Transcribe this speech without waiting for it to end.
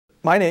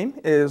My name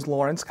is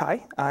Lawrence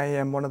Kai. I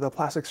am one of the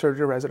plastic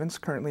surgery residents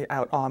currently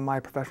out on my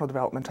professional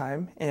development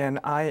time, and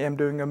I am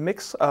doing a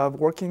mix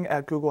of working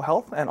at Google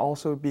Health and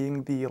also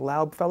being the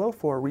Laub Fellow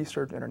for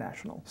Resurge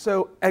International.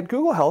 So at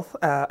Google Health,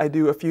 I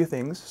do a few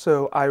things.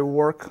 So I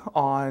work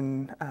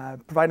on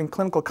providing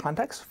clinical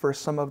context for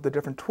some of the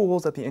different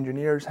tools that the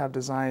engineers have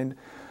designed,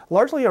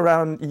 largely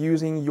around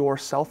using your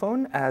cell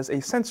phone as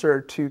a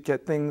sensor to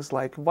get things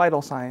like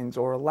vital signs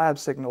or lab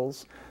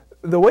signals.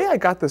 The way I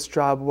got this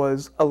job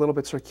was a little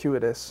bit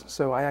circuitous.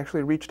 So I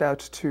actually reached out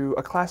to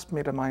a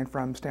classmate of mine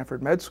from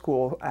Stanford Med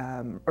School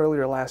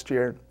earlier last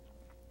year.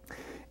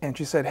 And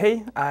she said,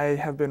 hey, I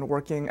have been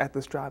working at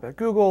this job at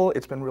Google.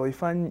 It's been really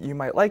fun. You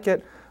might like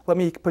it. Let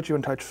me put you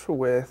in touch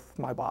with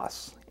my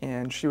boss.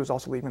 And she was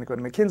also leaving to go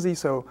to McKinsey,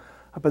 so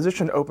a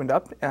position opened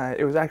up.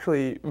 It was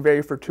actually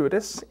very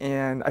fortuitous,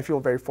 and I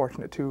feel very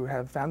fortunate to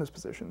have found this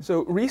position.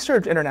 So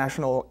Resurge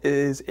International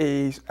is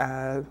a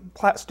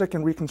plastic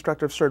and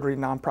reconstructive surgery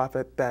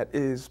nonprofit that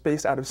is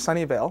based out of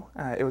Sunnyvale.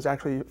 It was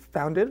actually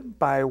founded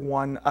by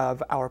one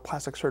of our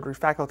plastic surgery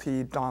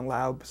faculty, Don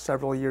Laub,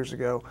 several years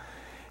ago.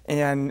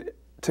 And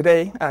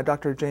today,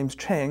 Dr. James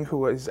Chang,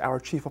 who is our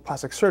chief of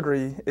plastic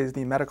surgery, is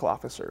the medical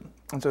officer.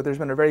 And so there's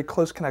been a very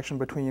close connection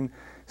between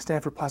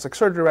Stanford plastic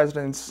surgery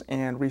residents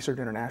and Resurge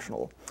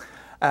International.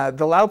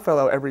 The Laub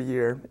Fellow every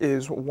year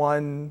is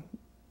one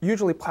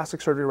usually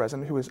plastic surgery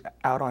resident who is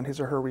out on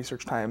his or her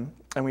research time,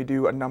 and we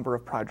do a number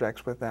of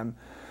projects with them.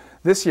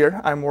 This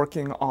year, I'm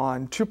working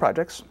on two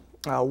projects,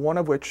 one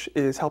of which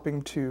is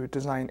helping to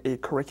design a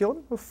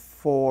curriculum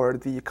for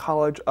the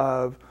College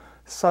of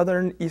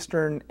Southern,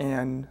 Eastern,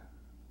 and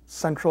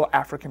Central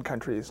African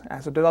countries,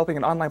 so developing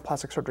an online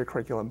plastic surgery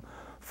curriculum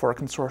for a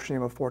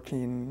consortium of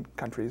 14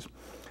 countries.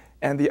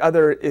 And the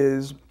other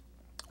is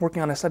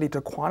working on a study to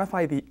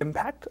quantify the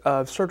impact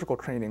of surgical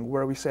training,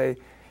 where we say,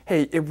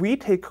 hey, if we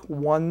take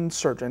one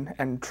surgeon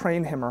and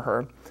train him or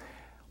her,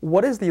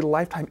 what is the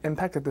lifetime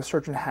impact that the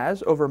surgeon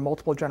has over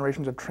multiple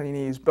generations of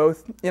trainees,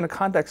 both in a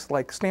context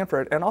like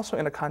Stanford and also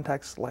in a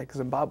context like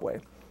Zimbabwe?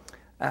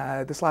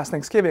 This last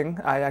Thanksgiving,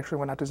 I actually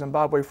went out to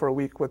Zimbabwe for a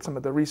week with some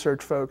of the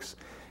research folks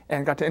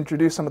and got to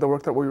introduce some of the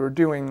work that we were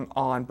doing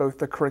on both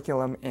the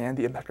curriculum and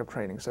the impact of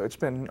training. So it's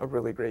been a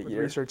really great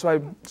year. So I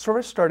sort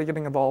of started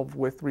getting involved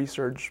with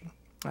research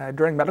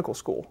during medical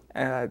school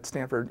at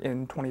Stanford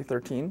in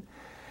 2013,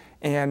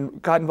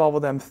 and got involved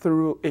with them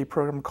through a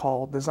program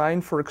called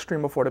Design for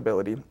Extreme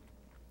Affordability.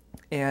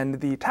 And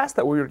the task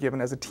that we were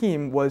given as a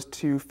team was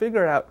to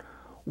figure out,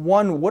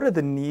 one, what are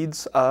the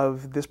needs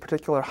of this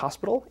particular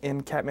hospital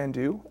in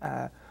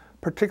Kathmandu,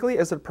 particularly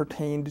as it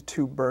pertained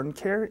to burn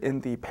care in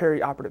the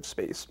perioperative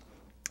space.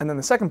 And then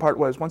the second part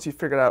was, once you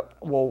figured out,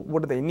 well,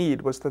 what do they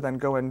need, was to then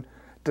go and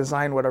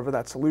design whatever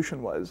that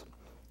solution was.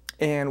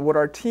 And what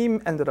our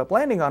team ended up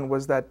landing on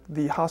was that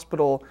the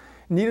hospital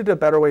needed a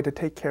better way to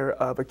take care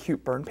of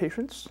acute burn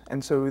patients.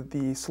 And so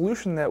the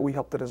solution that we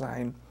helped to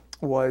design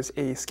was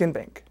a skin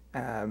bank.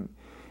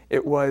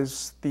 It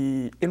was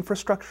the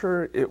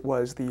infrastructure, it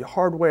was the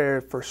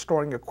hardware for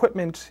storing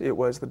equipment, it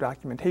was the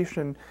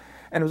documentation,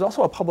 and it was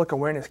also a public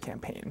awareness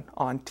campaign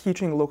on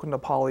teaching local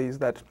Nepalis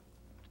that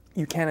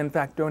you can in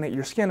fact donate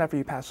your skin after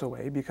you pass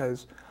away,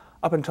 because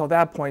up until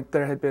that point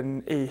there had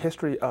been a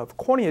history of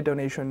cornea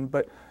donation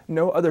but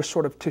no other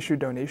sort of tissue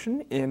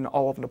donation in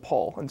all of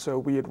Nepal. And so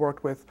we had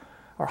worked with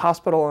our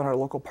hospital and our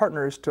local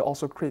partners to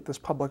also create this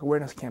public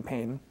awareness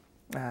campaign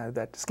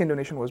that skin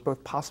donation was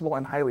both possible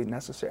and highly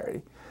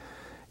necessary.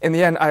 In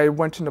the end, I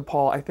went to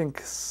Nepal, I think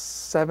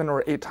 7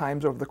 or 8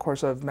 times over the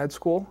course of med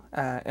school,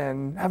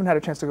 and haven't had a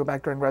chance to go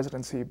back during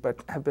residency, but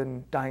have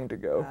been dying to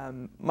go.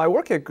 My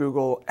work at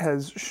Google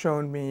has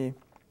shown me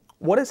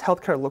what does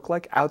healthcare look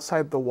like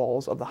outside the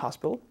walls of the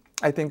hospital.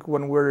 I think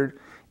when we're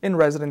in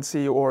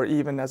residency or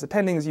even as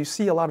attendings, you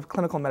see a lot of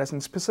clinical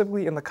medicine,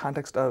 specifically in the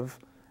context of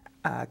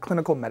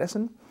clinical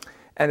medicine.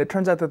 And it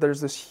turns out that there's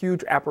this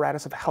huge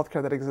apparatus of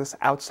healthcare that exists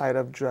outside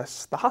of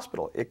just the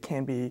hospital. It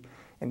can be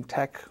in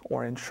tech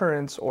or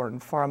insurance or in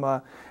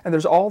pharma. And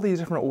there's all these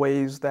different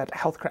ways that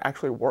healthcare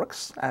actually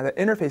works that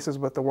interfaces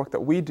with the work that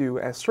we do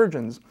as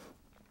surgeons.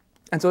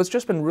 And so it's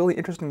just been really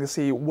interesting to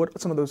see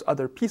what some of those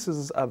other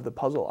pieces of the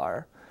puzzle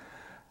are.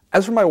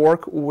 As for my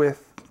work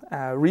with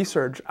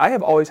research, I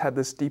have always had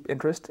this deep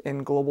interest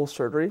in global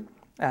surgery.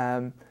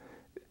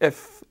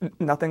 If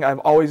nothing, I've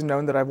always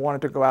known that I've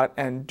wanted to go out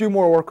and do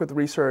more work with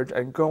research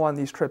and go on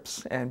these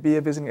trips and be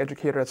a visiting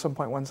educator at some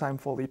point once I'm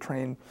fully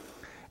trained.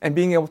 And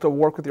being able to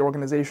work with the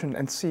organization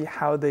and see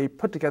how they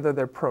put together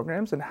their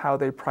programs and how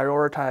they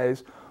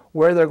prioritize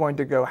where they're going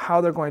to go,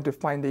 how they're going to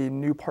find a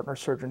new partner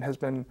surgeon has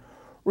been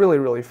really,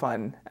 really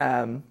fun.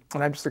 And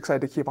I'm just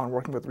excited to keep on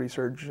working with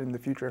research in the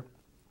future.